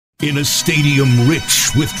In a stadium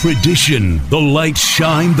rich with tradition, the lights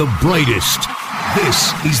shine the brightest.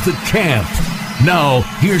 This is The Camp. Now,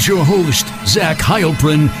 here's your host, Zach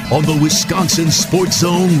Heilprin, on the Wisconsin Sports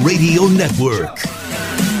Zone Radio Network.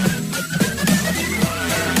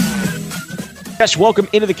 Yes, welcome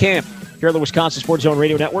into The Camp here on the Wisconsin Sports Zone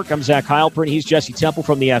Radio Network. I'm Zach Heilprin. He's Jesse Temple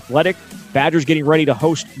from The Athletic. Badgers getting ready to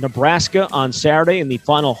host Nebraska on Saturday in the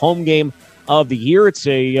final home game of the year. It's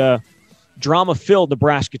a drama-filled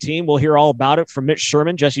Nebraska team. We'll hear all about it from Mitch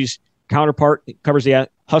Sherman, Jesse's counterpart, covers the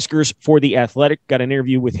Huskers for The Athletic. Got an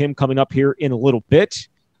interview with him coming up here in a little bit.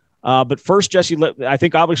 But first, Jesse, I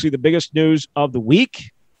think obviously the biggest news of the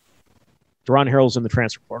week, Daron Harrell's in the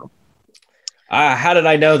transfer portal. How did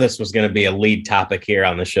I know this was going to be a lead topic here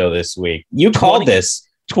on the show this week? You called this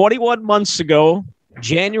 21 months ago,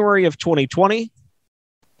 January of 2020.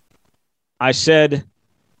 I said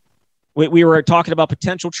we were talking about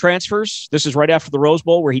potential transfers. This is right after the Rose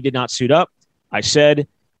Bowl where he did not suit up. I said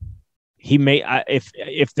he may,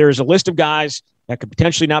 if there's a list of guys that could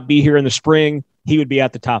potentially not be here in the spring, he would be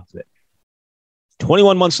at the top of it.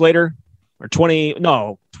 21 months later, or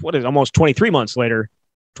almost 23 months later,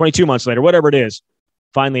 22 months later, whatever it is,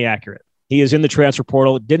 finally accurate. He is in the transfer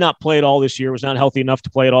portal. Did not play at all this year. Was not healthy enough to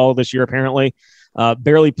play at all this year, apparently.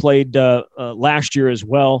 Barely played last year as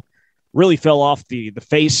well. Really fell off the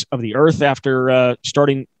face of the earth after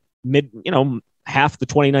starting half the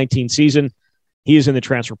 2019 season. He is in the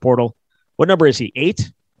transfer portal. What number is he?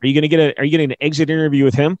 8? Are you getting an exit interview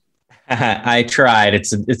with him? I tried.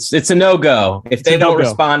 It's a no-go. If they don't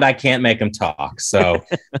respond, I can't make them talk. So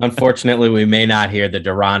unfortunately, we may not hear the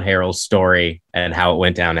Daron Harrell story and how it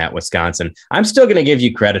went down at Wisconsin. I'm still going to give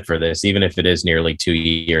you credit for this, even if it is nearly 2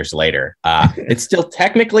 years later. It still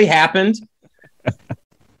technically happened.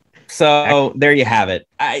 So there you have it.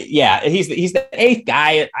 He's the 8th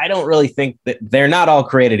guy. I don't really think that they're not all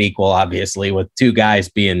created equal, obviously, with 2 guys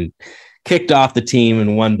being kicked off the team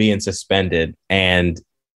and 1 being suspended. And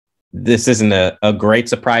this isn't a great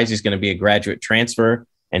surprise. He's going to be a graduate transfer,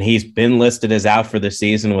 and he's been listed as out for the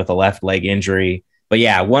season with a left leg injury. But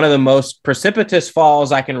yeah, one of the most precipitous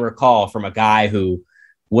falls I can recall from a guy who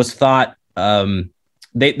was thought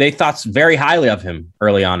they thought very highly of him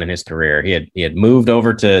early on in his career. He had moved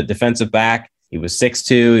over to defensive back. He was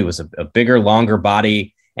 6'2". He was a bigger, longer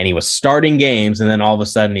body, and he was starting games. And then all of a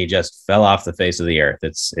sudden he just fell off the face of the earth.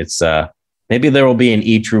 It's maybe there will be an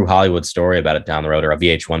E! True Hollywood story about it down the road, or a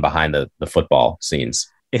VH1 behind the football scenes.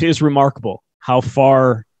 It is remarkable how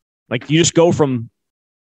far, you just go from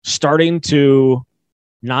starting to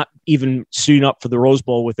not even suiting up for the Rose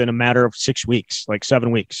Bowl within a matter of 6 weeks,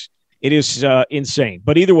 7 weeks. It is insane.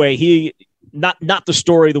 But either way, he not the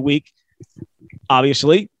story of the week.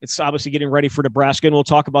 Obviously, it's obviously getting ready for Nebraska, and we'll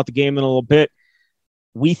talk about the game in a little bit.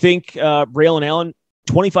 We think Braylon Allen,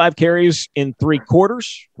 25 carries in 3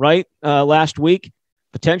 quarters, right? Last week,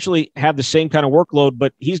 potentially have the same kind of workload,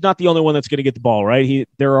 but he's not the only one that's going to get the ball, right?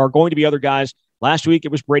 There are going to be other guys. Last week,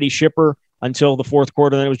 it was Brady Schipper until the 4th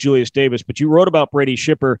quarter, then it was Julius Davis. But you wrote about Brady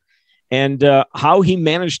Schipper and how he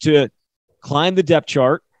managed to climb the depth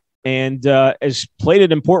chart and has played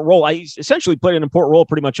an important role. I essentially played an important role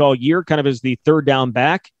pretty much all year, kind of as the third down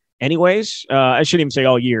back anyways. I shouldn't even say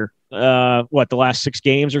all year. The last 6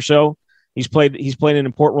 games or so? He's played an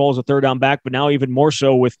important role as a third down back, but now even more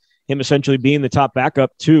so with him essentially being the top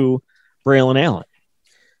backup to Braylon Allen.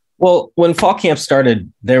 Well, when fall camp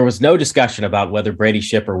started, there was no discussion about whether Brady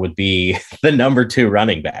Schipper would be the number 2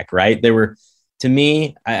 running back, right? They were, to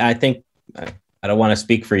me, I think, I don't want to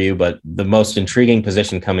speak for you, but the most intriguing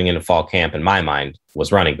position coming into fall camp in my mind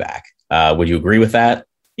was running back. Would you agree with that?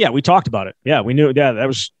 Yeah, we talked about it. Yeah, we knew. Yeah, that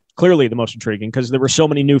was clearly the most intriguing because there were so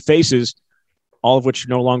many new faces, all of which are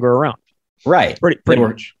no longer around. Right. Pretty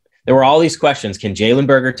much. There were all these questions. Can Jalen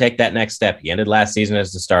Berger take that next step? He ended last season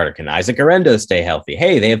as the starter. Can Isaac Arendo stay healthy?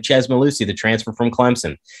 Hey, they have Ches Malusi, the transfer from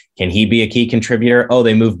Clemson. Can he be a key contributor? Oh,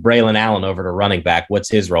 they moved Braylon Allen over to running back. What's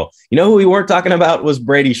his role? You know who we weren't talking about was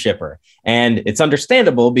Brady Schipper. And it's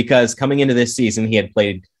understandable because coming into this season, he had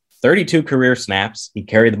played 32 career snaps. He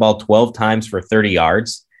carried the ball 12 times for 30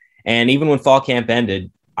 yards. And even when fall camp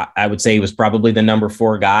ended, I would say he was probably the number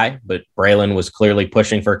 4 guy, but Braylon was clearly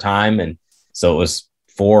pushing for time. And so it was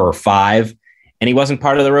 4 or 5, and he wasn't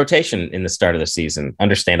part of the rotation in the start of the season,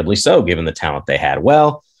 understandably so, given the talent they had.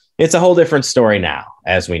 Well, it's a whole different story now,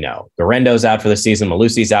 as we know. Garendo's out for the season.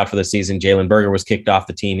 Malusi's out for the season. Jalen Berger was kicked off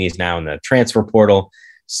the team. He's now in the transfer portal.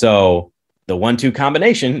 So the 1-2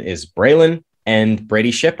 combination is Braylon and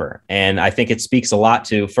Brady Schipper. And I think it speaks a lot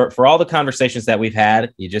to, for all the conversations that we've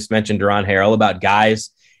had, you just mentioned Daron Harrell, about guys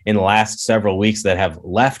in the last several weeks that have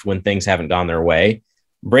left when things haven't gone their way.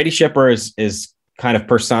 Brady Schipper is kind of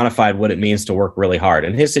personified what it means to work really hard.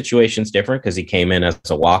 And his situation's different because he came in as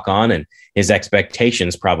a walk-on and his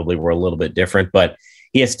expectations probably were a little bit different, but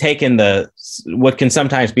he has taken what can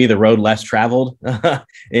sometimes be the road less traveled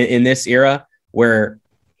in this era, where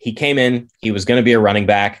he came in, he was going to be a running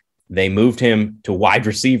back. They moved him to wide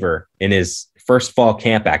receiver in his first fall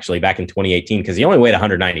camp, actually, back in 2018, because he only weighed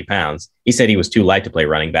 190 pounds. He said he was too light to play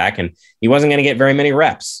running back, and he wasn't going to get very many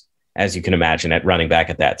reps, as you can imagine, at running back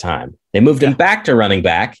at that time. They moved him back to running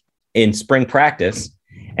back in spring practice,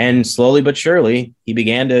 and slowly but surely, he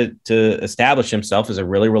began to establish himself as a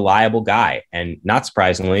really reliable guy. And not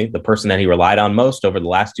surprisingly, the person that he relied on most over the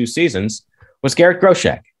last 2 seasons was Garrett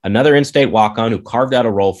Groshek, another in-state walk-on who carved out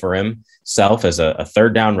a role for himself as a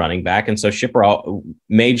third down running back. And so Schipper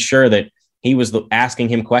made sure that he was asking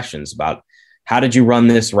him questions about, how did you run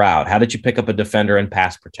this route? How did you pick up a defender in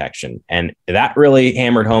pass protection? And that really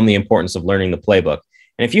hammered home the importance of learning the playbook.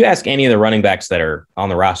 And if you ask any of the running backs that are on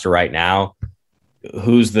the roster right now,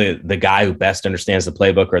 who's the guy who best understands the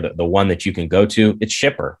playbook, or the one that you can go to, it's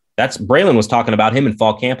Schipper. Braylon was talking about him in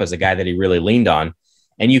fall camp as a guy that he really leaned on.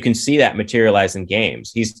 And you can see that materialize in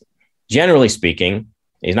games. He's, generally speaking,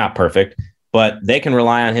 he's not perfect, but they can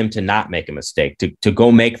rely on him to not make a mistake, to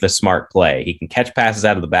go make the smart play. He can catch passes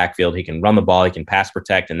out of the backfield. He can run the ball. He can pass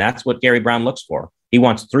protect. And that's what Gary Brown looks for. He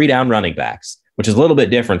wants 3-down running backs, which is a little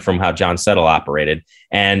bit different from how John Settle operated.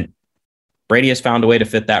 And Brady has found a way to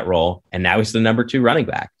fit that role. And now he's the number 2 running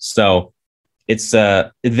back. So it's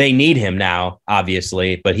they need him now,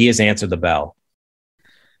 obviously, but he has answered the bell.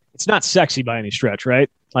 It's not sexy by any stretch, right?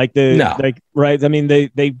 Right. I mean,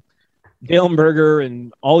 they Dalen Berger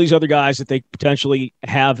and all these other guys that they potentially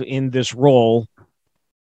have in this role,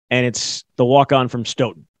 and it's the walk-on from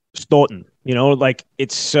Stoughton. It's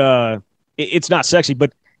not sexy,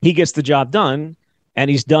 but he gets the job done,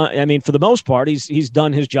 and he's done. I mean, for the most part, he's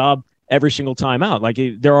done his job every single time out. Like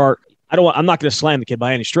I'm not going to slam the kid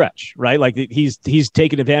by any stretch, right? Like he's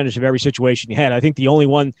taken advantage of every situation he had. I think the only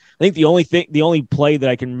play that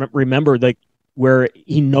I can remember where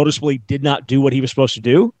he noticeably did not do what he was supposed to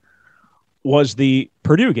do was the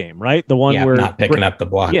Purdue game, right? The one where not picking up the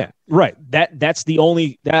block. Yeah, right. That's the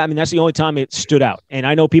only time it stood out. And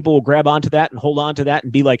I know people will grab onto that and hold on to that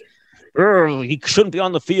and be like, he shouldn't be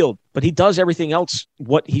on the field, but he does everything else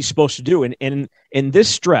what he's supposed to do. And in this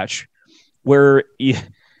stretch where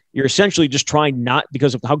you're essentially just trying not,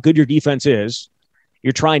 because of how good your defense is,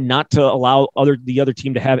 you're trying not to allow the other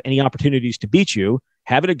team to have any opportunities to beat you.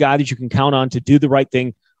 Having a guy that you can count on to do the right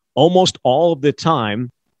thing almost all of the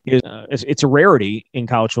time it's a rarity in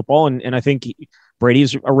college football. And I think Brady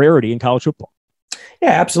is a rarity in college football.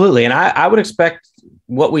 Yeah, absolutely. And I would expect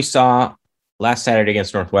what we saw last Saturday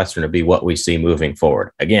against Northwestern to be what we see moving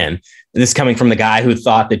forward. Again, this coming from the guy who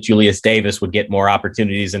thought that Julius Davis would get more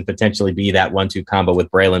opportunities and potentially be that 1-2 combo with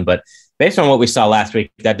Braylon. But based on what we saw last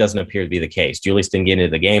week, that doesn't appear to be the case. Julius didn't get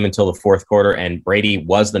into the game until the fourth quarter, and Brady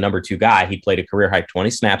was the number 2 guy. He played a career-high 20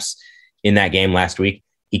 snaps in that game last week.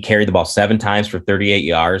 He carried the ball 7 times for 38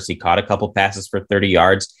 yards. He caught a couple passes for 30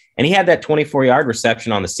 yards. And he had that 24-yard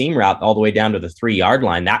reception on the seam route all the way down to the 3-yard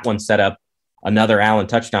line. That one set up another Allen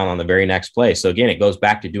touchdown on the very next play. So again, it goes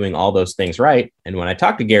back to doing all those things right. And when I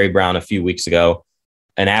talked to Gary Brown a few weeks ago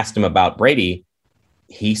and asked him about Brady,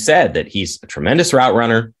 he said that he's a tremendous route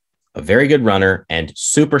runner, a very good runner, and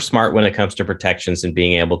super smart when it comes to protections and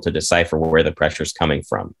being able to decipher where the pressure is coming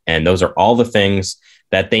from. And those are all the things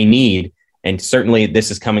that they need. And certainly this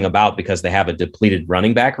is coming about because they have a depleted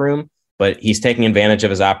running back room, but he's taking advantage of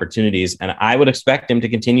his opportunities. And I would expect him to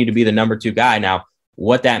continue to be the number 2 guy. Now,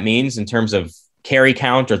 what that means in terms of carry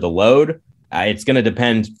count or the load, it's going to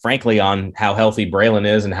depend, frankly, on how healthy Braylon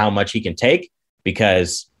is and how much he can take,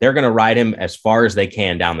 because they're going to ride him as far as they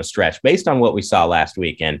can down the stretch based on what we saw last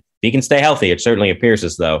week. And if he can stay healthy, it certainly appears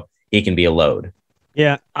as though he can be a load.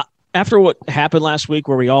 Yeah. After what happened last week,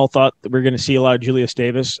 where we all thought that we were going to see a lot of Julius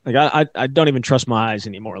Davis, like I don't even trust my eyes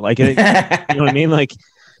anymore. Like, you know what I mean? Like,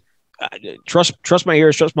 trust my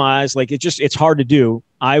ears, trust my eyes. Like, it's hard to do.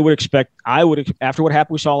 I would after what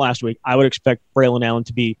happened we saw last week, I would expect Braylon Allen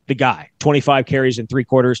to be the guy. 25 carries in 3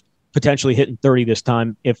 quarters, potentially hitting 30 this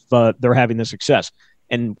time if they're having the success.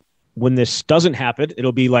 And when this doesn't happen,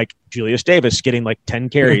 it'll be like Julius Davis getting like 10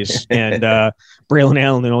 carries and Braylon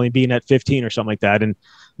Allen only being at 15 or something like that. And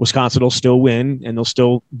Wisconsin will still win, and they'll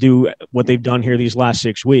still do what they've done here these last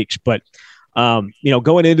 6 weeks. But,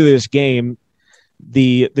 going into this game,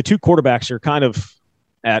 the 2 quarterbacks are kind of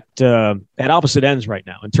at opposite ends right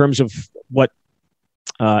now in terms of what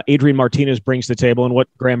Adrian Martinez brings to the table and what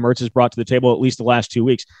Graham Mertz has brought to the table, at least the last 2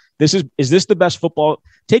 weeks. Is this the best football?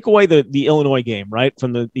 Take away the Illinois game, right,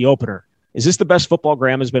 from the opener. Is this the best football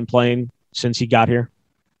Graham has been playing since he got here?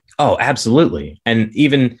 Oh, absolutely. And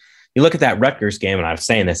even you look at that Rutgers game, and I was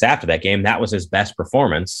saying this after that game, that was his best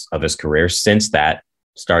performance of his career since that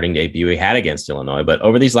starting debut he had against Illinois. But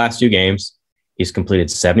over these last 2 games, he's completed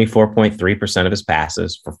 74.3% of his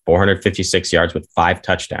passes for 456 yards with 5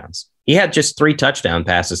 touchdowns. He had just 3 touchdown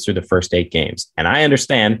passes through the first 8 games. And I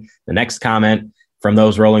understand the next comment from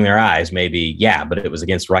those rolling their eyes may be, yeah, but it was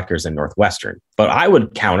against Rutgers and Northwestern. But I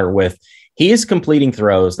would counter with, he is completing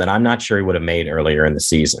throws that I'm not sure he would have made earlier in the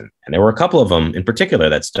season. And there were a couple of them in particular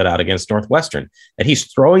that stood out against Northwestern, that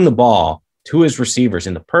he's throwing the ball to his receivers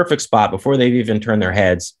in the perfect spot before they've even turned their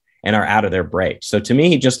heads and are out of their break. So to me,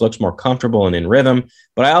 he just looks more comfortable and in rhythm.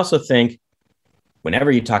 But I also think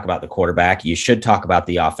whenever you talk about the quarterback, you should talk about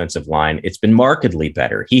the offensive line. It's been markedly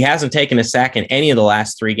better. He hasn't taken a sack in any of the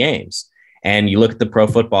last 3 games. And you look at the Pro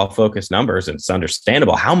Football Focus numbers, and it's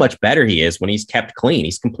understandable how much better he is when he's kept clean.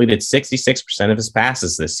 He's completed 66% of his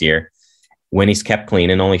passes this year when he's kept clean,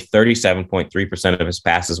 and only 37.3% of his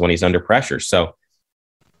passes when he's under pressure. So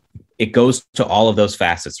it goes to all of those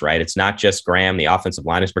facets, right? It's not just Graham. The offensive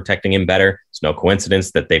line is protecting him better. It's no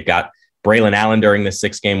coincidence that they've got Braylon Allen during this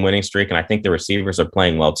 6-game winning streak, and I think the receivers are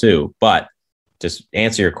playing well too. But just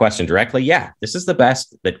answer your question directly, yeah, this is the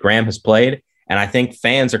best that Graham has played. And I think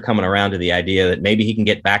fans are coming around to the idea that maybe he can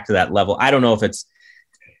get back to that level. I don't know if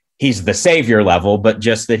he's the savior level, but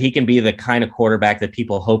just that he can be the kind of quarterback that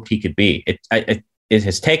people hoped he could be. It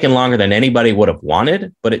has taken longer than anybody would have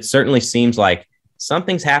wanted, but it certainly seems like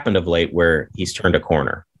something's happened of late where he's turned a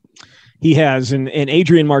corner. He has. And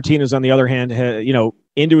Adrian Martinez, on the other hand,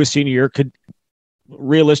 into his senior year, could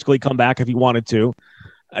realistically come back if he wanted to.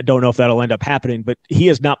 I don't know if that'll end up happening, but he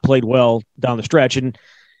has not played well down the stretch. And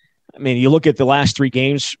I mean, you look at the last 3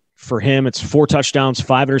 games for him, it's 4 touchdowns,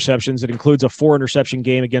 5 interceptions. It includes a 4-interception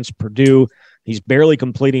game against Purdue. He's barely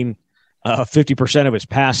completing 50% of his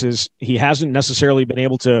passes. He hasn't necessarily been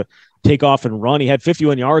able to take off and run. He had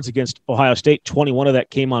 51 yards against Ohio State. 21 of that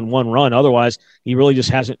came on 1 run. Otherwise, he really just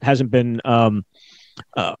hasn't been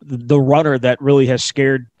the runner that really has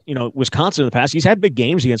scared Wisconsin in the past. He's had big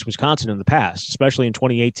games against Wisconsin in the past, especially in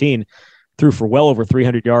 2018. Threw for well over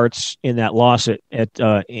 300 yards in that loss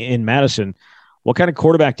in Madison. What kind of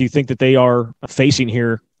quarterback do you think that they are facing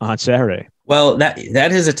here on Saturday? Well, that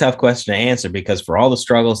is a tough question to answer, because for all the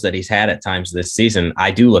struggles that he's had at times this season, I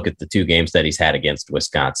do look at the 2 games that he's had against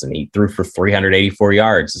Wisconsin. He threw for 384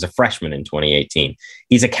 yards as a freshman in 2018.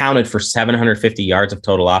 He's accounted for 750 yards of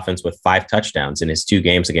total offense with 5 touchdowns in his 2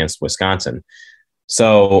 games against Wisconsin.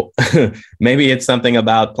 So maybe it's something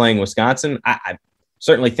about playing Wisconsin. I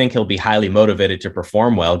certainly think he'll be highly motivated to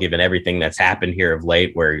perform well, given everything that's happened here of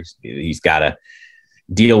late, where he's got to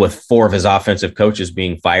deal with 4 of his offensive coaches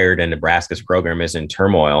being fired and Nebraska's program is in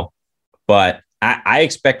turmoil. But I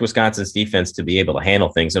expect Wisconsin's defense to be able to handle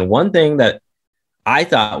things. And one thing that I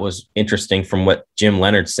thought was interesting from what Jim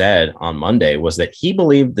Leonhard said on Monday was that he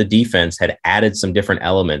believed the defense had added some different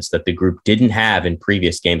elements that the group didn't have in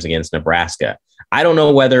previous games against Nebraska. I don't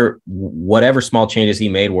know whether whatever small changes he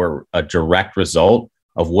made were a direct result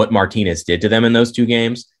of what Martinez did to them in those 2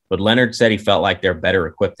 games, but Leonhard said he felt like they're better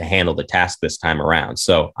equipped to handle the task this time around.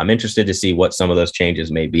 So I'm interested to see what some of those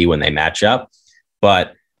changes may be when they match up.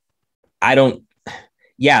 But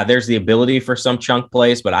there's the ability for some chunk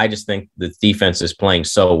plays, but I just think the defense is playing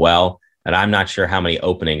so well that I'm not sure how many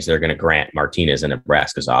openings they're going to grant Martinez and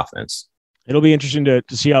Nebraska's offense. It'll be interesting to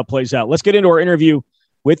see how it plays out. Let's get into our interview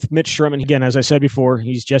with Mitch Sherman. Again, as I said before,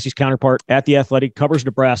 he's Jesse's counterpart at The Athletic, covers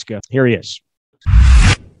Nebraska. Here he is.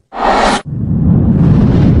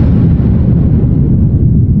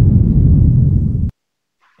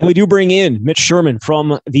 And we do bring in Mitch Sherman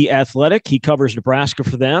from The Athletic. He covers Nebraska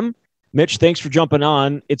for them. Mitch, thanks for jumping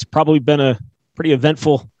on. It's probably been a pretty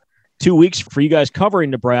eventful 2 weeks for you guys covering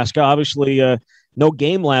Nebraska. Obviously, no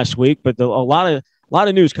game last week, but a lot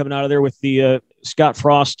of news coming out of there with the Scott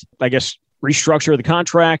Frost, I guess, restructure of the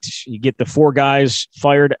contract. You get the 4 guys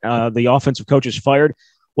fired, the offensive coaches fired.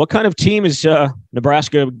 What kind of team is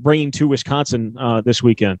Nebraska bringing to Wisconsin this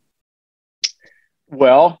weekend?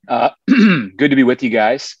 Well, good to be with you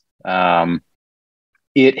guys.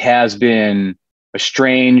 It has been a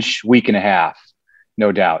strange week and a half,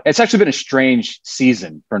 no doubt. It's actually been a strange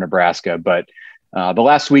season for Nebraska, but the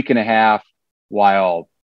last week and a half, while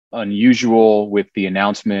unusual with the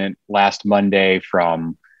announcement last Monday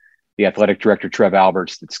from the athletic director, Trev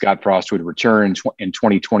Alberts, that Scott Frost would return in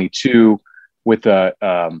 2022 with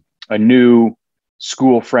a new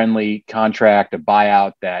school-friendly contract, a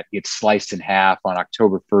buyout that gets sliced in half on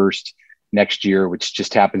October 1st next year, which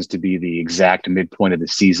just happens to be the exact midpoint of the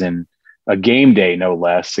season, a game day, no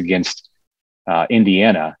less, against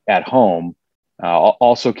Indiana at home.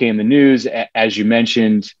 Also came the news, as you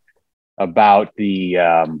mentioned, about the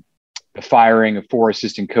firing of 4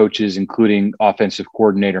 assistant coaches, including offensive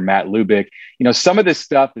coordinator Matt Lubick. Some of this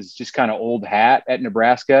stuff is just kind of old hat at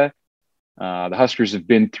Nebraska. The Huskers have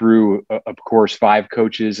been through, of course, 5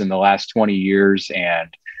 coaches in the last 20 years,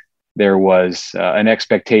 and there was an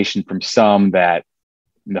expectation from some that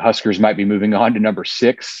the Huskers might be moving on to number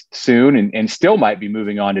 6 soon, and still might be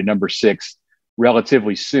moving on to number 6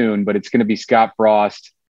 relatively soon, but it's going to be Scott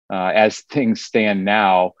Frost as things stand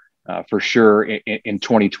now for sure in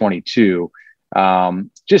 2022.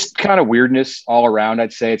 Just kind of weirdness all around.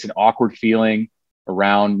 I'd say it's an awkward feeling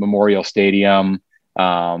around Memorial Stadium.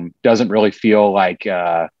 Doesn't really feel like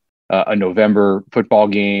a November football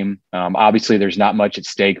game. Obviously, there's not much at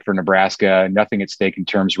stake for Nebraska. Nothing at stake in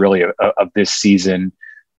terms really of this season.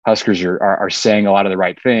 Huskers are saying a lot of the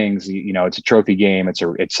right things. It's a trophy game. It's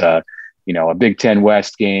a Big Ten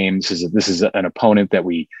West game. This is an opponent that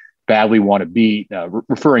we badly want to beat.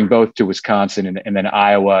 Referring both to Wisconsin and then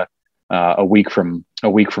Iowa a week from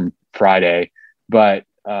Friday. But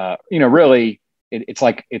really, it's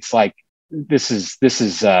like this is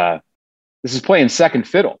playing second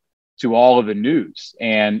fiddle to all of the news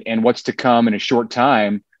and what's to come in a short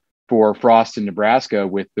time for Frost in Nebraska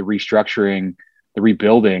with the restructuring, the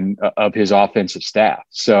rebuilding of his offensive staff.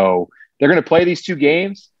 So they're going to play these 2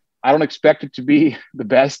 games. I don't expect it to be the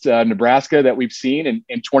best Nebraska that we've seen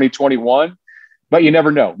in 2021, but you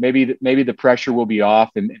never know. Maybe the pressure will be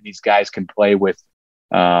off and these guys can play with,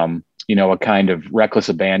 a kind of reckless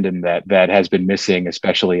abandon that has been missing,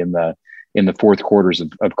 especially in the fourth quarters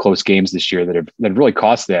of close games this year that have really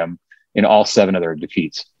cost them in all 7 of their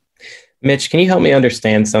defeats. Mitch, can you help me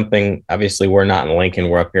understand something? Obviously, we're not in Lincoln.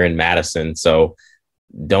 We're up here in Madison, so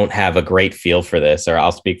don't have a great feel for this, or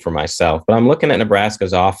I'll speak for myself. But I'm looking at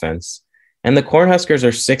Nebraska's offense, and the Cornhuskers are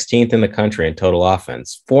 16th in the country in total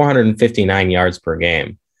offense, 459 yards per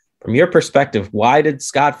game. From your perspective, why did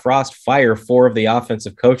Scott Frost fire 4 of the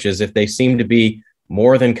offensive coaches if they seem to be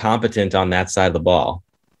more than competent on that side of the ball?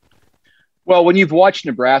 Well, when you've watched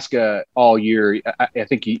Nebraska all year, I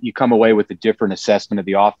think you come away with a different assessment of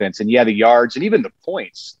the offense. And the yards and even the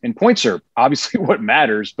points. And points are obviously what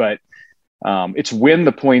matters, but it's when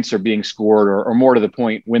the points are being scored or more to the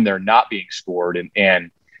point when they're not being scored.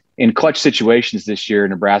 And in clutch situations this year,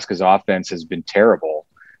 Nebraska's offense has been terrible.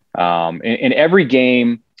 In every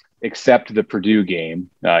game except the Purdue game,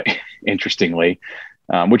 interestingly,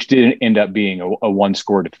 which didn't end up being a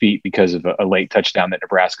 1-score defeat because of a late touchdown that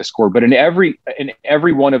Nebraska scored. But in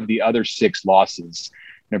every one of the other 6 losses,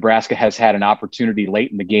 Nebraska has had an opportunity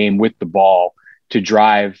late in the game with the ball to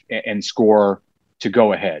drive and score to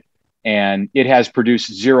go ahead. And it has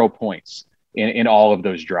produced 0 points in all of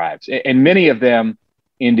those drives. And many of them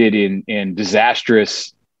ended in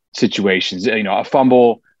disastrous situations. A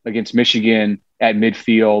fumble against Michigan at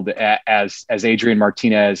midfield as Adrian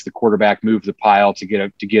Martinez, the quarterback, moved the pile to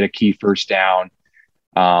get a key first down.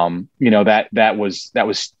 That was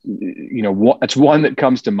it's one that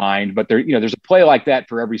comes to mind. But there's a play like that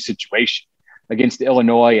for every situation. Against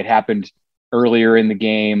Illinois, it happened earlier in the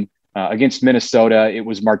game. Against Minnesota, it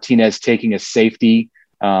was Martinez taking a safety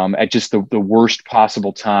at just the worst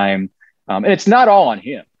possible time. And it's not all on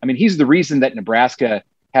him. I mean, he's the reason that Nebraska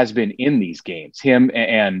has been in these games. Him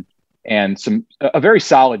and a very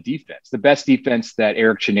solid defense, the best defense that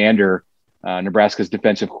Eric Chinander, Nebraska's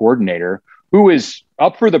defensive coordinator, who is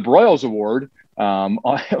up for the Broyles Award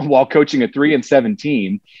while coaching a 3-7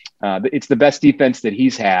 team. It's the best defense that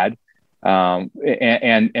he's had. And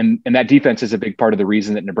that defense is a big part of the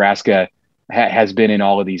reason that Nebraska has been in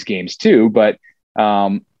all of these games too. But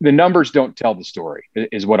the numbers don't tell the story,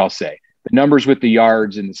 is what I'll say. The numbers with the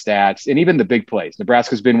yards and the stats and even the big plays.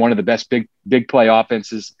 Nebraska's been one of the best big play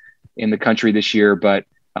offenses in the country this year. But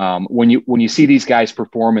when you see these guys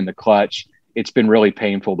perform in the clutch, it's been really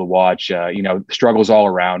painful to watch. Struggles all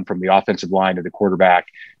around, from the offensive line to the quarterback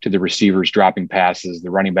to the receivers dropping passes,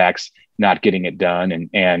 the running backs not getting it done.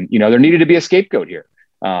 And there needed to be a scapegoat here.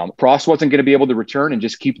 Frost wasn't going to be able to return and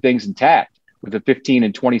just keep things intact with a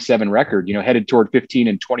 15-27 record, headed toward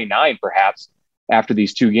 15-29 perhaps after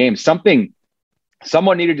these 2 games.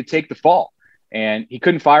 Someone needed to take the fall, and he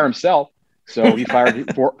couldn't fire himself. So he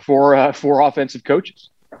fired four offensive coaches.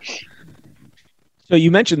 So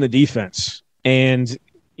you mentioned the defense, and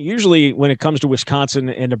usually when it comes to Wisconsin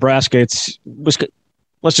and Nebraska,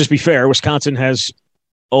 let's just be fair. Wisconsin has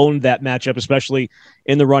owned that matchup, especially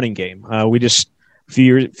in the running game. We just a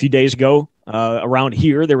few days ago around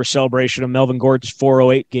here, there was celebration of Melvin Gordon's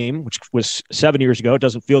 408 game, which was 7 years ago. It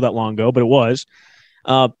doesn't feel that long ago, but it was.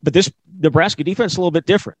 But Nebraska defense is a little bit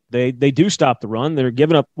different. They do stop the run. They're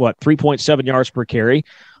giving up 3.7 yards per carry.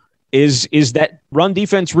 Is that run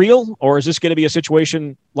defense real, or is this going to be a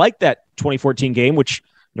situation like that 2014 game, which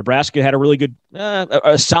Nebraska had a really good,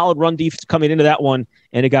 a solid run defense coming into that one,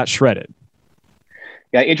 and it got shredded?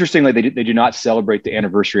 Yeah, interestingly, they do not celebrate the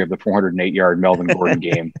anniversary of the 408-yard Melvin Gordon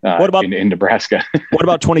game in Nebraska. What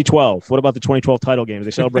about 2012? What about the 2012 title game? Do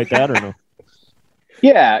they celebrate that or no?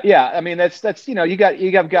 Yeah. I mean, that's you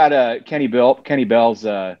got Kenny Bell's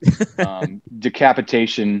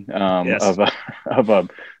decapitation Yes. of a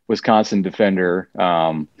Wisconsin defender.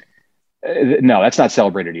 No, that's not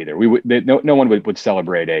celebrated either. No one would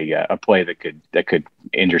celebrate a play that could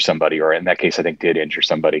injure somebody, or in that case, I think did injure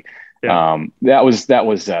somebody. Yeah. That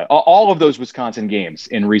was all of those Wisconsin games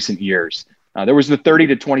in recent years. There was the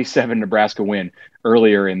 30-27 Nebraska win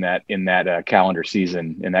earlier in that calendar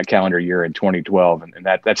season, in that calendar year in 2012, and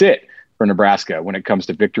that's it for Nebraska when it comes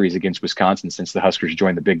to victories against Wisconsin since the Huskers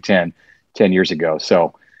joined the Big Ten 10 years ago.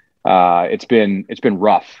 So it's been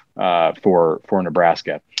rough for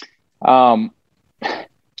Nebraska. The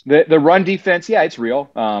run defense, yeah, it's real.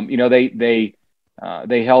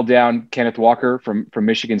 They held down Kenneth Walker from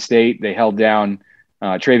Michigan State. They held down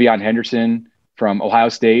Travion Henderson from Ohio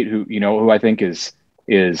State, who I think is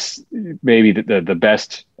maybe the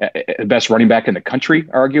best running back in the country,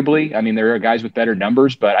 arguably. I mean, there are guys with better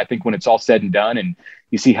numbers, but I think when it's all said and done, and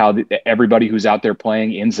you see how everybody who's out there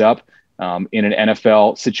playing ends up in an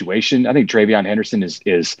NFL situation, I think Travion Henderson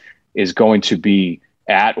is going to be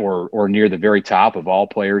at or near the very top of all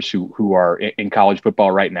players who are in college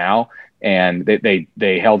football right now. And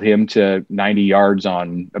they held him to 90 yards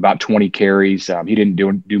on about 20 carries. He didn't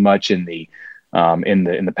do much in the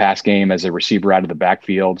pass game as a receiver out of the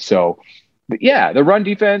backfield. So, yeah, the run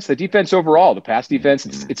defense, the defense overall, the pass defense,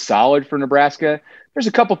 it's solid for Nebraska. There's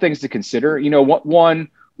a couple things to consider.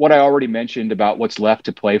 What I already mentioned about what's left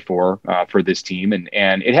to play for this team, and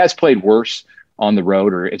it has played worse on the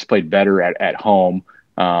road, or it's played better at home.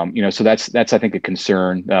 So that's I think a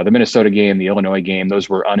concern. The Minnesota game, the Illinois game, those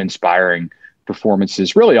were uninspiring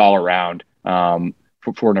performances really all around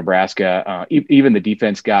for Nebraska. Even the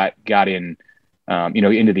defense got in,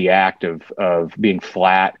 into the act of being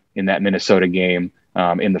flat in that Minnesota game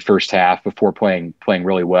in the first half before playing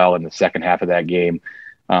really well in the second half of that game.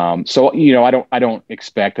 So I don't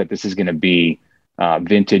expect that this is going to be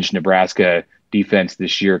vintage Nebraska defense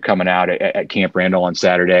this year coming out at Camp Randall on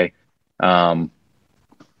Saturday.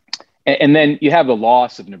 And then you have the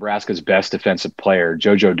loss of Nebraska's best defensive player,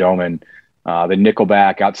 JoJo Domann, the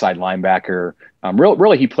nickelback, outside linebacker.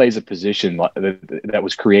 Really, he plays a position that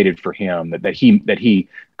was created for him, that he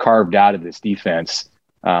carved out of this defense.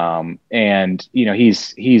 And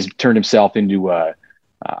he's turned himself into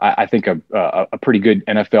I think a pretty good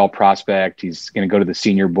NFL prospect. He's going to go to the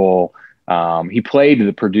Senior Bowl. He played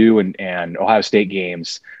the Purdue and Ohio State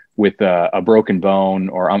games with a broken bone,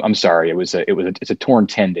 or I'm sorry, it's a torn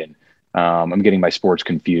tendon. I'm getting my sports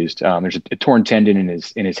confused. There's a torn tendon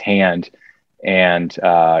in his hand, and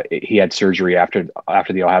he had surgery after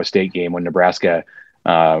the Ohio State game when Nebraska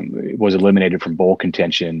was eliminated from bowl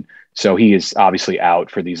contention. So he is obviously out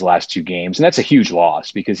for these last two games, and that's a huge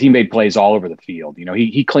loss because he made plays all over the field.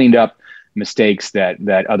 He cleaned up mistakes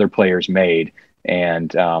that other players made,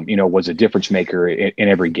 and was a difference maker in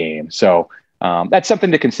every game. So that's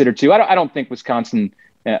something to consider too. I don't think Wisconsin,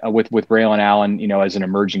 with Braylon Allen, as an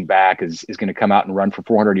emerging back, is going to come out and run for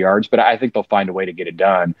 400 yards, but I think they'll find a way to get it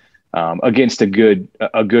done against a good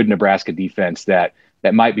Nebraska defense that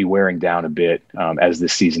might be wearing down a bit as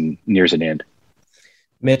this season nears an end.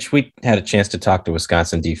 Mitch, we had a chance to talk to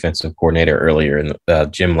Wisconsin defensive coordinator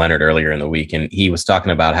Jim Leonard earlier in the week, and he was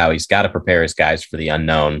talking about how he's got to prepare his guys for the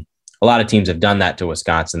unknown. A lot of teams have done that to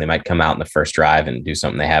Wisconsin. They might come out in the first drive and do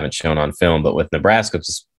something they haven't shown on film, but with Nebraska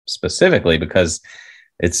specifically, because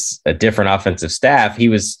it's a different offensive staff, he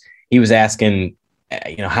was asking,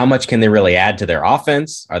 how much can they really add to their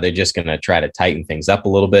offense? Are they just going to try to tighten things up a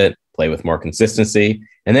little bit, play with more consistency?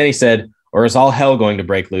 And then he said, or is all hell going to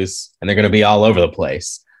break loose and they're going to be all over the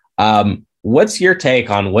place? What's your take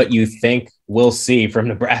on what you think we'll see from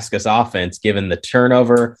Nebraska's offense, given the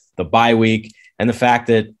turnover, the bye week, and the fact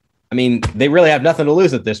that, they really have nothing to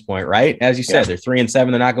lose at this point, right? As you said, They're 3-7.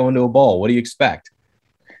 They're not going to a bowl. What do you expect?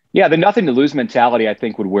 Yeah, the nothing to lose mentality, I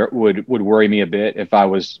think, would worry me a bit if I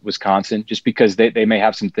was Wisconsin, just because they may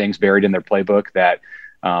have some things buried in their playbook that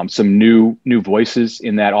some new voices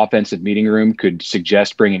in that offensive meeting room could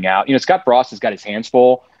suggest bringing out. Scott Frost has got his hands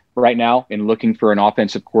full right now in looking for an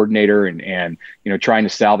offensive coordinator and trying to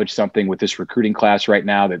salvage something with this recruiting class right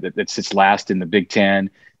now that sits last in the Big Ten.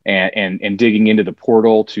 and digging into the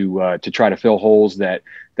portal to try to fill holes that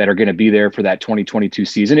are going to be there for that 2022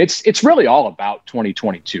 season. It's really all about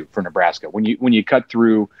 2022 for Nebraska. When you cut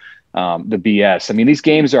through the BS, I mean, these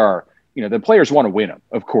games are, the players want to win them,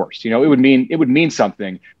 of course. It would mean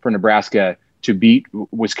something for Nebraska to beat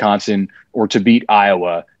Wisconsin or to beat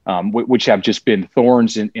Iowa, which have just been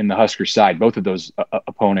thorns in the Husker side. Both of those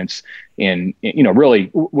opponents really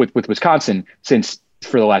with Wisconsin since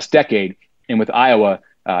for the last decade, and with Iowa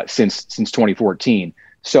since 2014.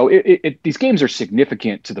 So these games are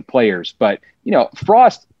significant to the players, but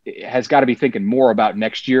Frost has got to be thinking more about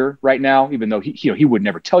next year right now, even though he would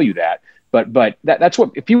never tell you that. But that's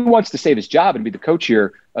what, if he wants to save his job and be the coach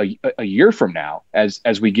here a year from now,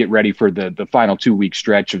 as we get ready for the final 2-week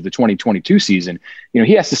stretch of the 2022 season,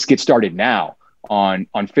 he has to get started now on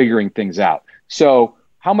figuring things out. So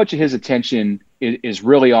how much of his attention is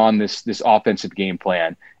really on this offensive game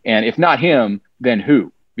plan? And if not him, then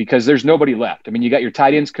who? Because there's nobody left. I mean, you got your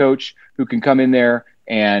tight ends coach who can come in there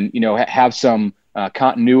and have some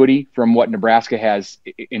continuity from what Nebraska has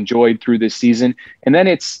enjoyed through this season, and then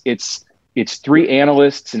it's 3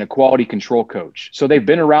 analysts and a quality control coach. So they've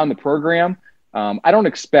been around the program. I don't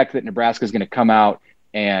expect that Nebraska is going to come out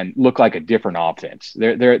and look like a different offense.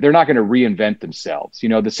 They're not going to reinvent themselves.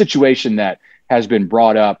 The situation that has been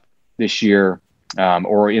brought up this year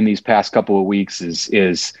or in these past couple of weeks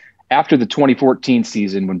is after the 2014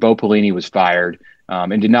 season when Bo Pelini was fired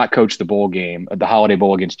and did not coach the bowl game, the Holiday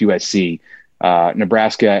Bowl against USC.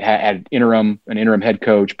 Nebraska had an interim head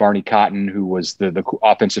coach, Barney Cotton, who was the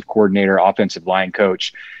offensive coordinator, offensive line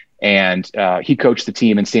coach. And he coached the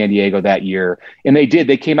team in San Diego that year. And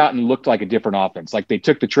they came out and looked like a different offense. Like they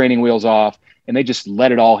took the training wheels off and they just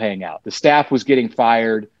let it all hang out. The staff was getting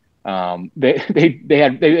fired. They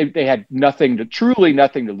had truly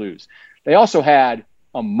nothing to lose. They also had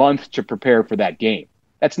a month to prepare for that game.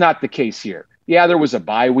 That's not the case here. Yeah, there was a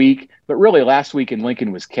bye week, but really last week in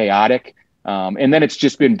Lincoln was chaotic. And then it's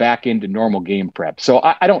just been back into normal game prep. So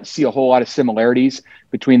I don't see a whole lot of similarities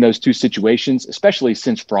between those two situations, especially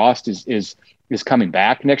since Frost is coming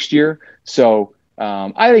back next year. So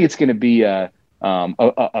I think it's going to be a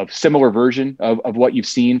similar version of what you've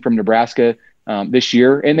seen from Nebraska this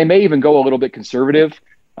year. And they may even go a little bit conservative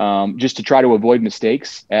just to try to avoid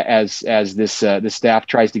mistakes as this staff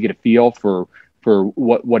tries to get a feel for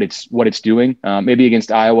what it's doing. Maybe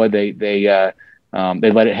against Iowa, they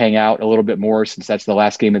let it hang out a little bit more since that's the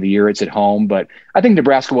last game of the year. It's at home, but I think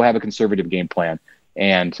Nebraska will have a conservative game plan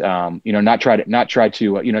and try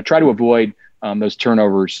to avoid those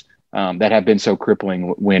turnovers that have been so crippling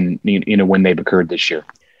when they've occurred this year.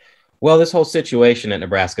 Well, this whole situation at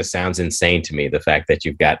Nebraska sounds insane to me. The fact that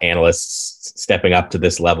you've got analysts stepping up to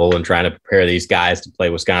this level and trying to prepare these guys to play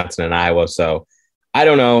Wisconsin and Iowa. So I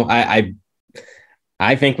don't know.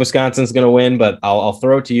 I think Wisconsin's going to win, but I'll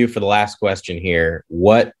throw it to you for the last question here.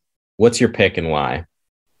 What's your pick and why?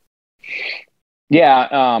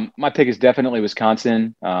 Yeah, my pick is definitely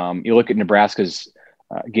Wisconsin. You look at Nebraska's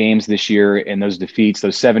games this year and those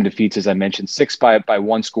 7 defeats, as I mentioned, 6 by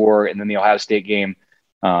 1 score, and then the Ohio State game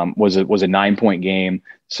was a 9-point game.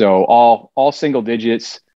 So all single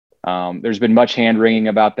digits. There's been much hand wringing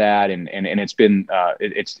about that, and it's been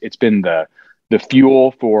the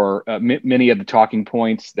fuel for many of the talking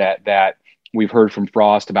points that we've heard from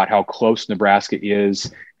Frost about how close Nebraska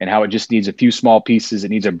is and how it just needs a few small pieces. It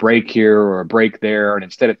needs a break here or a break there. And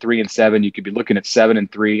instead of 3-7, you could be looking at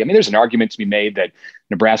 7-3. I mean, there's an argument to be made that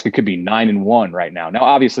Nebraska could be 9-1 right now. Now,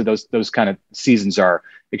 obviously those kind of seasons are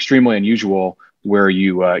extremely unusual where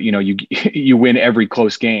you win every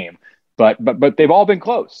close game, but they've all been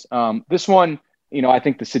close. This one, I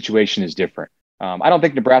think the situation is different. I don't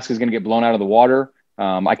think Nebraska is going to get blown out of the water.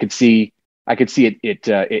 I could see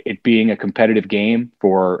it being a competitive game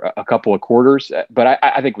for a couple of quarters, but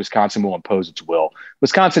I think Wisconsin will impose its will.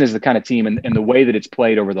 Wisconsin is the kind of team, and the way that it's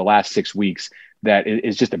played over the last 6 weeks, that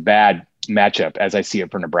is just a bad matchup as I see it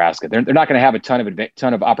for Nebraska. They're not going to have a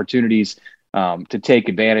ton of opportunities to take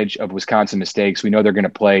advantage of Wisconsin mistakes. We know they're going to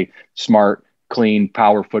play smart, clean,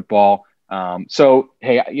 power football. So,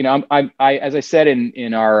 hey, I as I said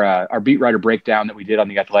in our beat writer breakdown that we did on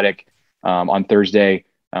The Athletic on Thursday,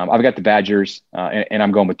 I've got the Badgers, and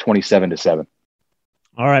I'm going with 27-7.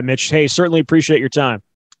 All right, Mitch. Hey, certainly appreciate your time.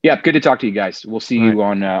 Yeah, good to talk to you guys. We'll see you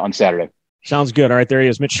on Saturday. Sounds good. All right, there he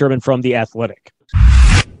is, Mitch Sherman from The Athletic.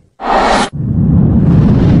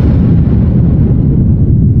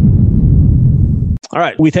 All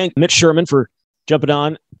right, we thank Mitch Sherman for jumping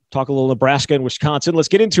on, talk a little Nebraska and Wisconsin. Let's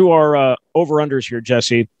get into our over-unders here,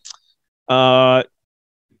 Jesse. You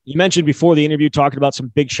mentioned before the interview talking about some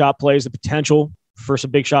big shot plays, the potential for some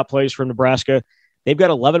big shot plays from Nebraska. They've got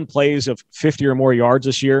 11 plays of 50 or more yards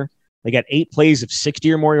this year. They got 8 plays of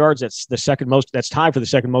 60 or more yards. That's the second most. That's tied for the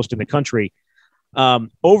second most in the country.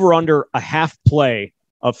 Over under a half play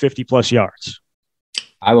of 50 plus yards.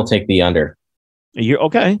 I will take the under. You're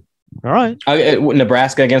okay. All right.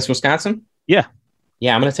 Nebraska against Wisconsin? Yeah.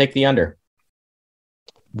 Yeah, I'm going to take the under.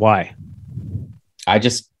 Why? I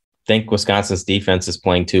just think Wisconsin's defense is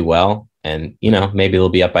playing too well. And, maybe they'll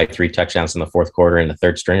be up by 3 touchdowns in the fourth quarter and the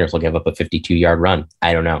third stringers will give up a 52-yard run.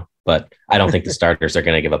 I don't know. But I don't think the starters are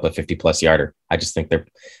going to give up a 50-plus yarder. I just think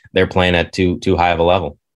they're playing at too high of a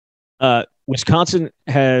level. Wisconsin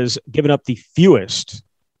has given up the fewest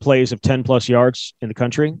plays of 10-plus yards in the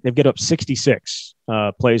country. They've given up 66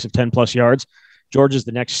 plays of 10-plus yards. Georgia's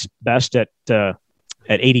the next best at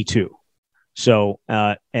 82. So,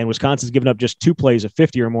 and Wisconsin's given up just 2 plays of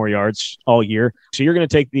 50 or more yards all year. So you're going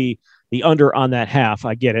to take the under on that half.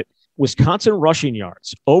 I get it. Wisconsin rushing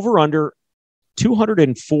yards, over under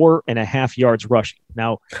 204.5 yards rushing.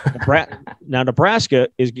 Now Nebraska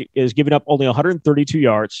is giving up only 132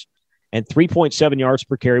 yards and 3.7 yards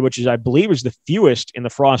per carry, which is, I believe, is the fewest in the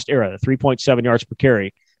Frost era, the 3.7 yards per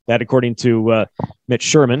carry. That, according to Mitch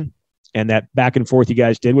Sherman, and that back and forth you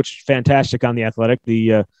guys did, which is fantastic on The Athletic.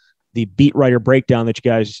 The beat writer breakdown that you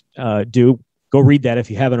guys do, go read that if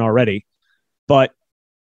you haven't already. But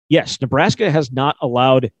yes, Nebraska has not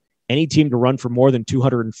allowed any team to run for more than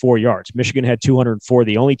 204 yards. Michigan had 204.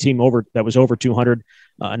 The only team that was over 200.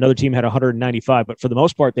 Another team had 195. But for the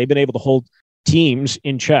most part, they've been able to hold teams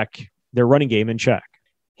in check, their running game in check.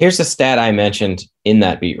 Here's a stat I mentioned in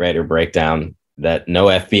that beat writer breakdown, that no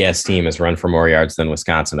FBS team has run for more yards than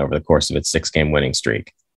Wisconsin over the course of its 6-game winning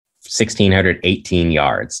streak. 1,618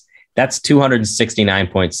 yards. That's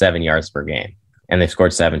 269.7 yards per game. And they've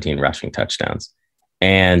scored 17 rushing touchdowns.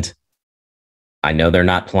 And I know they're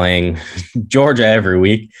not playing Georgia every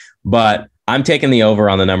week, but I'm taking the over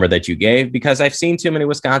on the number that you gave because I've seen too many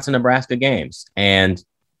Wisconsin-Nebraska games. And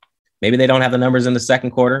maybe they don't have the numbers in the second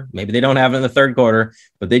quarter. Maybe they don't have it in the third quarter,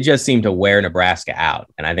 but they just seem to wear Nebraska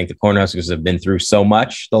out. And I think the Cornhuskers have been through so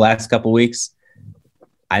much the last couple of weeks.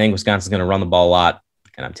 I think Wisconsin's going to run the ball a lot,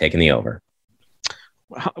 and I'm taking the over.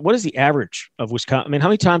 What is the average of Wisconsin? I mean, how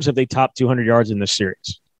many times have they topped 200 yards in this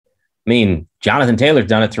series? I mean, Jonathan Taylor's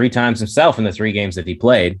done it 3 times himself in the 3 games that he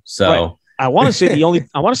played. So right. I want to say the only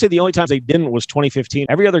times they didn't was 2015.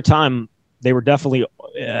 Every other time they were definitely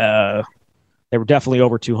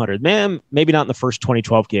over 200. Man, maybe not in the first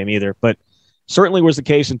 2012 game either, but certainly was the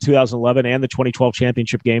case in 2011 and the 2012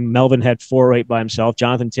 championship game. Melvin had 408 by himself.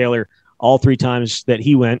 Jonathan Taylor, all 3 times that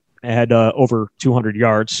he went, had over 200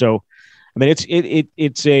 yards. So, I mean, I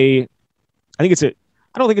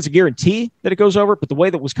don't think it's a guarantee that it goes over, but the way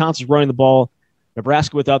that Wisconsin's running the ball,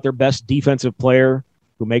 Nebraska without their best defensive player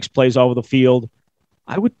who makes plays all over the field,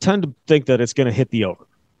 I would tend to think that it's going to hit the over.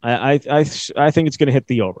 I think it's going to hit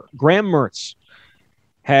the over. Graham Mertz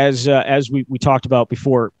has, as we talked about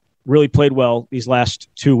before, really played well these last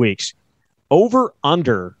 2 weeks. Over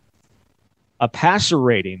under a passer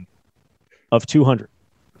rating of 200.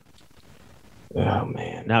 Oh,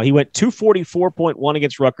 man. Now, he went 244.1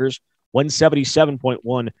 against Rutgers,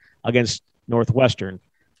 177.1 against Northwestern.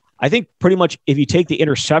 I think pretty much if you take the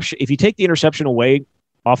interception away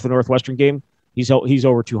off the Northwestern game, he's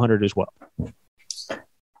over 200 as well.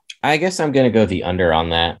 I guess I'm going to go the under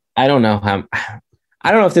on that. I don't know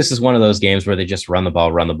if this is one of those games where they just run the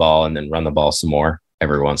ball, and then run the ball some more.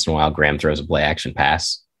 Every once in a while, Graham throws a play action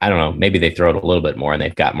pass. I don't know. Maybe they throw it a little bit more and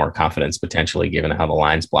they've got more confidence potentially given how the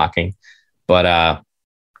line's blocking. But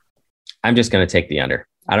I'm just going to take the under.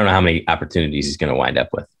 I don't know how many opportunities he's going to wind up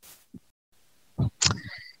with.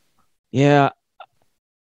 Yeah.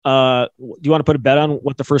 Do you want to put a bet on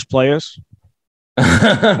what the first play is?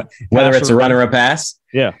 Whether it's a run or a pass?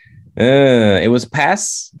 Yeah. It was a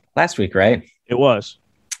pass last week, right? It was.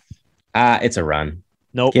 It's a run.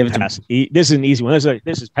 Nope. Pass. This is an easy one.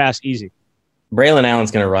 This is pass easy. Braylon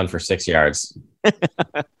Allen's going to run for 6 yards.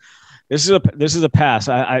 This is a pass.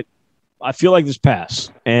 I feel like this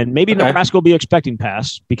pass, and maybe Nebraska will be expecting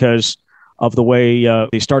pass because of the way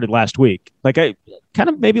they started last week. Like I kind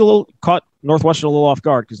of maybe a little caught Northwestern a little off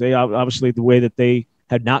guard because they obviously the way that they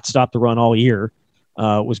had not stopped the run all year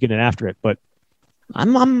was getting after it. But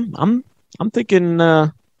I'm thinking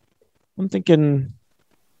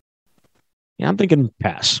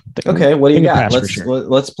pass. Okay, what do you got? Sure.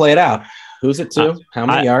 Let's play it out. Who's it to? How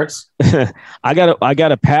many yards? I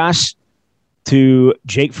got a pass to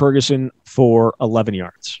Jake Ferguson for 11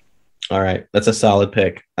 yards. All right, that's a solid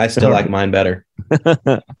pick. I still like mine better.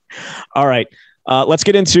 All right, let's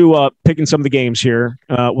get into picking some of the games here.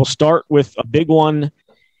 We'll start with a big one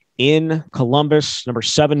in Columbus, number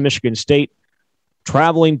 7 Michigan State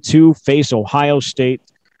traveling to face Ohio State,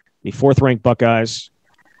 the 4th-ranked Buckeyes.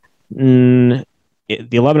 The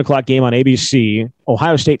 11 o'clock game on ABC.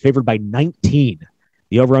 Ohio State favored by 19.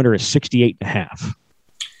 The over-under is 68.5.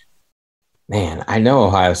 Man, I know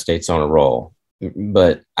Ohio State's on a roll,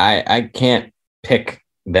 but I can't pick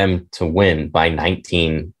them to win by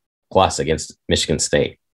 19 plus against Michigan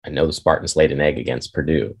State. I know the Spartans laid an egg against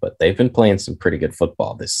Purdue, but they've been playing some pretty good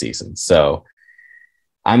football this season. So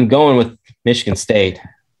I'm going with Michigan State,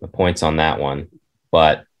 the points on that one,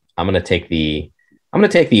 but I'm going to take the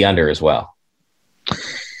under as well.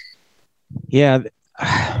 Yeah.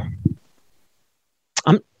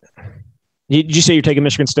 Did you say you're taking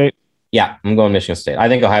Michigan State? Yeah, I'm going Michigan State. I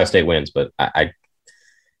think Ohio State wins, but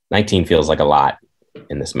 19 feels like a lot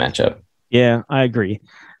in this matchup. Yeah, I agree.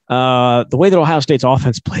 The way that Ohio State's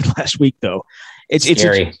offense played last week, though, it's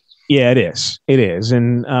scary. Yeah, it is. It is.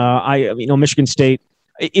 And Michigan State,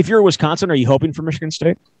 if you're Wisconsin, are you hoping for Michigan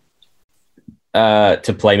State?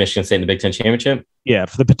 To play Michigan State in the Big Ten Championship? Yeah,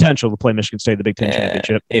 for the potential to play Michigan State in the Big Ten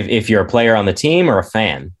Championship. If you're a player on the team or a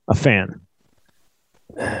fan? A fan.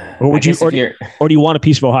 Or do you want a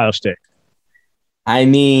piece of Ohio State? I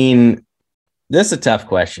mean, this is a tough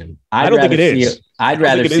question. I don't think it is. I'd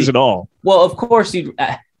rather think it is at all. Well, of course,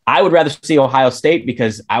 I would rather see Ohio State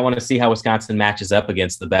because I want to see how Wisconsin matches up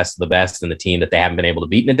against the best of the best and the team that they haven't been able to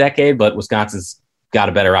beat in a decade. But Wisconsin's got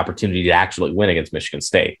a better opportunity to actually win against Michigan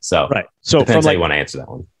State. So, right. So depends how you want to answer that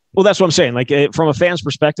one. Well, that's what I'm saying. Like from a fan's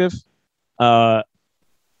perspective,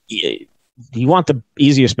 you want the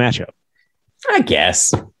easiest matchup. I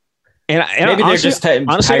guess. And maybe they're just tired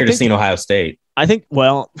of seeing Ohio State. I think,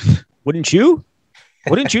 well, wouldn't you?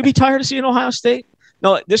 Wouldn't you be tired of seeing Ohio State?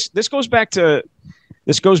 No, this goes back to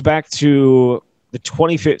the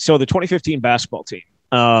 2015 basketball team.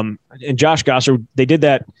 And Josh Gosser, they did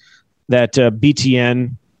that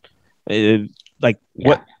BTN,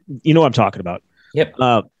 what you know what I'm talking about. Yep.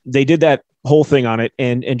 They did that whole thing on it,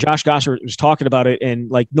 and Josh Gosser was talking about it,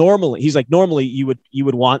 and normally you would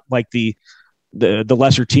want the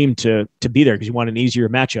lesser team to be there because you want an easier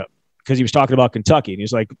matchup, because he was talking about Kentucky, and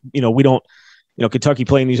he's like, we don't, Kentucky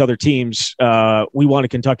playing these other teams, we wanted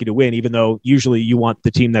Kentucky to win, even though usually you want the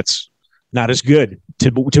team that's not as good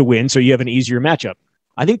to win, so you have an easier matchup.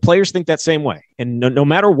 I think players think that same way, and no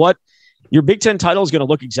matter what, your Big Ten title is going to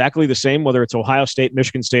look exactly the same, whether it's Ohio State,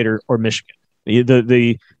 Michigan State, or Michigan.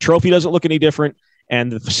 The trophy doesn't look any different,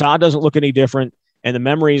 and the facade doesn't look any different, and the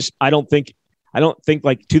memories, I don't think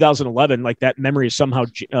like 2011, like that memory is somehow,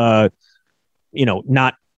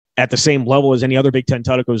 not at the same level as any other Big Ten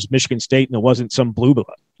title because Michigan State, and it wasn't some blue blood.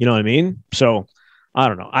 You know what I mean? So I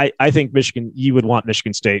don't know. I think you would want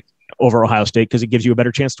Michigan State over Ohio State because it gives you a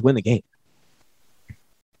better chance to win the game.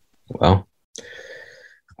 Well,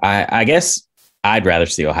 I guess I'd rather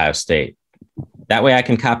see Ohio State. That way I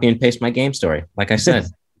can copy and paste my game story, like I said.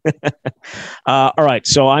 All right.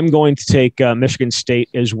 So I'm going to take Michigan State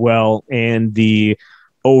as well and the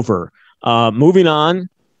over. Moving on,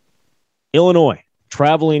 Illinois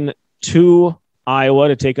traveling to Iowa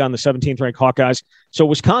to take on the 17th-ranked Hawkeyes. So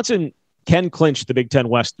Wisconsin can clinch the Big Ten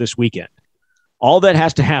West this weekend. All that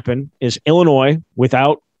has to happen is Illinois,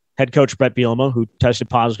 without head coach Brett Bielema, who tested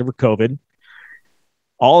positive for COVID,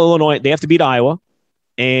 all Illinois, they have to beat Iowa.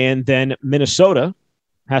 And then Minnesota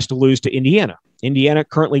has to lose to Indiana. Indiana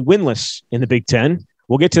currently winless in the Big Ten.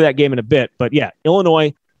 We'll get to that game in a bit. But yeah,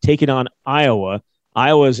 Illinois taking on Iowa.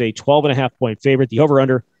 Iowa is a 12.5-point favorite. The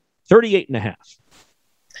over-under, 38.5.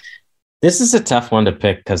 This is a tough one to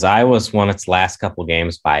pick because Iowa's won its last couple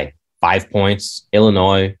games by 5 points.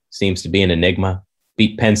 Illinois seems to be an enigma.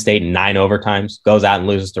 Beat Penn State in 9 overtimes, goes out and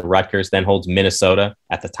loses to Rutgers, then holds Minnesota,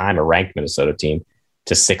 at the time a ranked Minnesota team,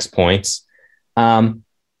 to 6 points.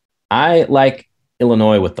 I like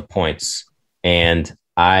Illinois with the points, and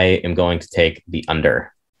I am going to take the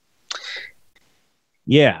under.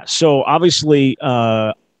 Yeah, so obviously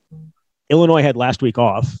Illinois had last week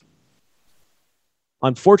off.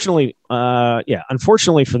 Unfortunately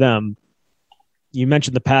for them, you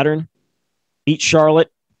mentioned the pattern. Beat Charlotte,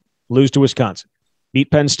 lose to Wisconsin. Beat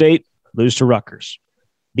Penn State, lose to Rutgers.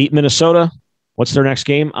 Beat Minnesota. What's their next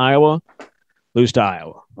game? Iowa. Lose to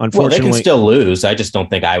Iowa. Unfortunately, well, they can still lose. I just don't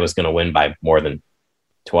think Iowa's going to win by more than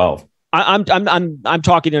 12. I'm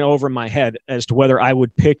talking it over in my head as to whether I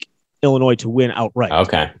would pick Illinois to win outright.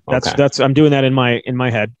 Okay. That's I'm doing that in my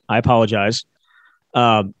head. I apologize.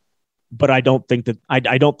 But I don't think that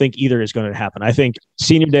I don't think either is going to happen. I think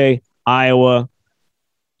Senior Day, Iowa,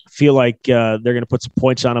 feel like they're going to put some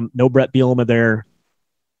points on them. No Brett Bielema there.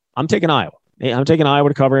 I'm taking Iowa. I'm taking Iowa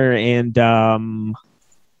to cover and the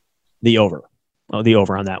over. The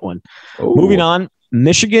over on that one. Ooh. Moving on,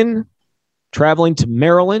 Michigan traveling to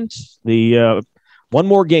Maryland. The one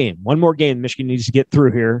more game Michigan needs to get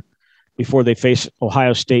through here before they face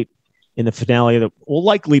Ohio State in the finale that will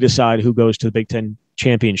likely decide who goes to the Big Ten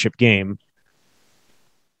championship game,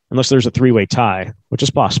 unless there's a three-way tie, which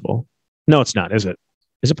is possible. No, it's not, is it?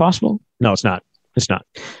 Is it possible? No, it's not. It's not.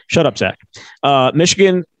 Shut up, Zach.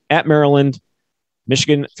 Michigan at Maryland.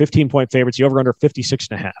 Michigan, 15-point favorites. The over-under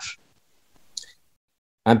 56.5.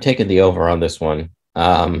 I'm taking the over on this one.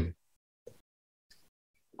 I'm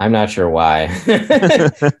not sure why.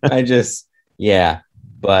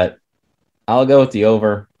 But I'll go with the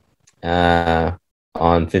over on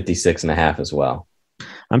 56.5 as well.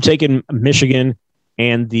 I'm taking Michigan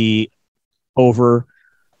and the over.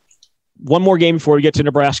 One more game before we get to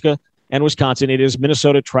Nebraska and Wisconsin. It is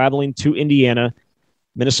Minnesota traveling to Indiana.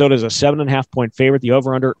 Minnesota is a 7.5-point favorite. The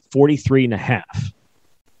over-under 43.5.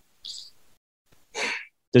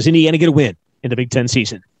 Does Indiana get a win in the Big Ten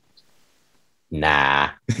season? Nah.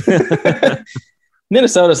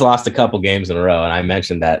 Minnesota's lost a couple games in a row, and I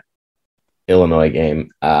mentioned that Illinois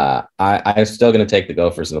game. I'm still going to take the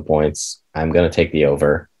Gophers in the points. I'm going to take the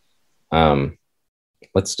over.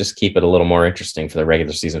 Let's just keep it a little more interesting for the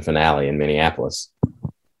regular season finale in Minneapolis.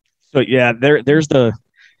 So yeah, there's the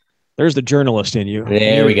journalist in you.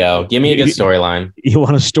 There we go. Give me a good storyline. You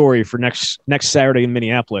want a story for next Saturday in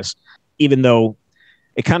Minneapolis, even though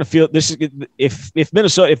it kind of feels this is if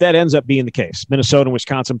Minnesota, if that ends up being the case, Minnesota and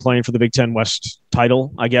Wisconsin playing for the Big Ten West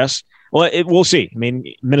title, I guess. Well, we'll see. I mean,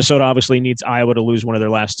 Minnesota obviously needs Iowa to lose one of their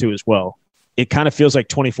last two as well. It kind of feels like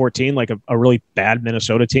 2014, like a really bad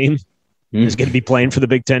Minnesota team is going to be playing for the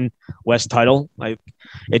Big Ten West title.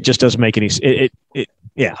 It just doesn't make any.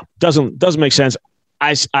 Doesn't make sense.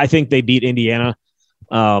 I think they beat Indiana,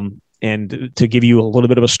 and to give you a little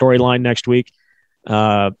bit of a storyline next week,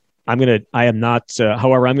 however, I'm going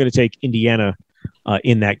to take Indiana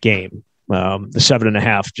in that game. The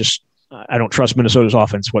 7.5. Just I don't trust Minnesota's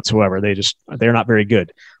offense whatsoever. They're not very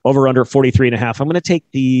good. Over under 43.5. I'm going to take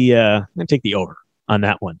the over on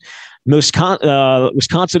that one.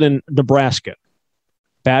 Wisconsin and Nebraska.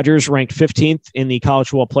 Badgers ranked 15th in the college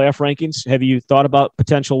football playoff rankings. Have you thought about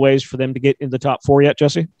potential ways for them to get in the top four yet,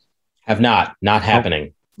 Jesse? Have not. Not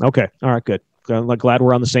happening. Okay. All right, good. I'm glad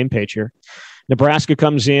we're on the same page here. Nebraska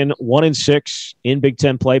comes in 1-6 in Big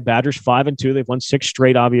Ten play. Badgers 5-2. They've won 6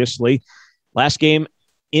 straight, obviously. Last game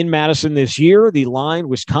in Madison this year, the line,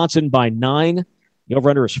 Wisconsin by 9. The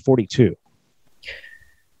over-under is 42.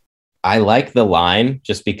 I like the line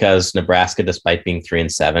just because Nebraska, despite being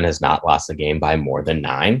 3-7, has not lost a game by more than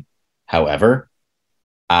 9. However,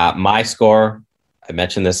 my score, I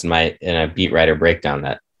mentioned this in a beat writer breakdown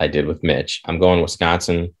that I did with Mitch. I'm going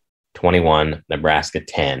Wisconsin 21, Nebraska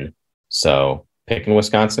 10. So picking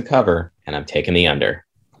Wisconsin to cover, and I'm taking the under.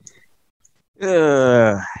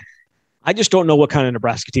 I just don't know what kind of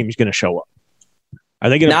Nebraska team is going to show up. Are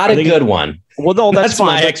they going to? Not a good one. Well, no, that's fine.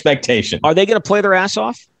 My expectation. Are they going to play their ass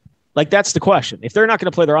off? Like, that's the question. If they're not going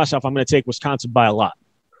to play their ass off, I'm going to take Wisconsin by a lot.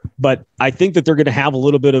 But I think that they're going to have a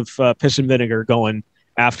little bit of piss and vinegar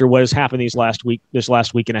after what has happened this last week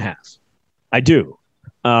and a half. I do.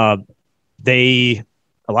 A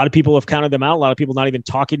lot of people have counted them out. A lot of people not even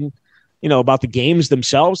talking, about the games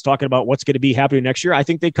themselves, talking about what's going to be happening next year. I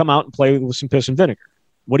think they come out and play with some piss and vinegar.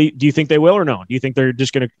 Do you think they will or no? Do you think they're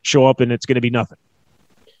just going to show up and it's going to be nothing?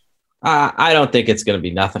 I don't think it's going to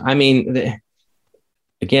be nothing. I mean,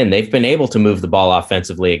 again, they've been able to move the ball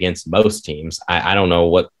offensively against most teams. I don't know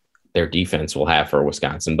what their defense will have for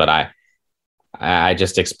Wisconsin, but I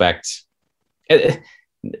just expect.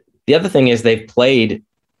 The other thing is they've played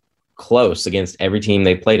close against every team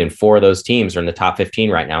they played, and 4 of those teams are in the top 15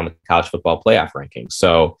 right now in the college football playoff rankings.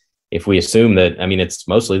 So if we assume that, it's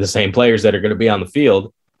mostly the same players that are going to be on the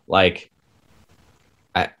field, like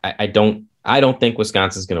I don't think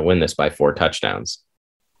Wisconsin's going to win this by 4 touchdowns.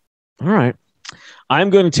 All right. I'm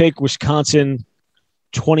going to take Wisconsin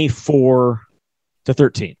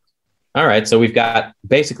 24-13. All right. So we've got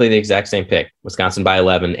basically the exact same pick. Wisconsin by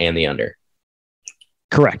 11 and the under.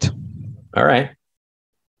 Correct. All right.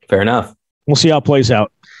 Fair enough. We'll see how it plays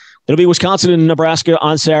out. It'll be Wisconsin and Nebraska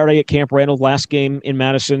on Saturday at Camp Randall. Last game in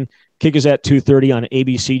Madison. Kick is at 2:30 on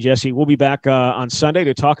ABC, Jesse. We'll be back on Sunday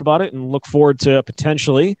to talk about it and look forward to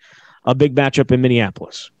potentially a big matchup in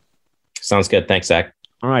Minneapolis. Sounds good. Thanks, Zach.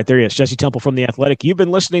 All right, there he is. Jesse Temple from The Athletic. You've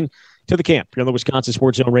been listening to The Camp here on the Wisconsin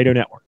Sports Zone Radio Network.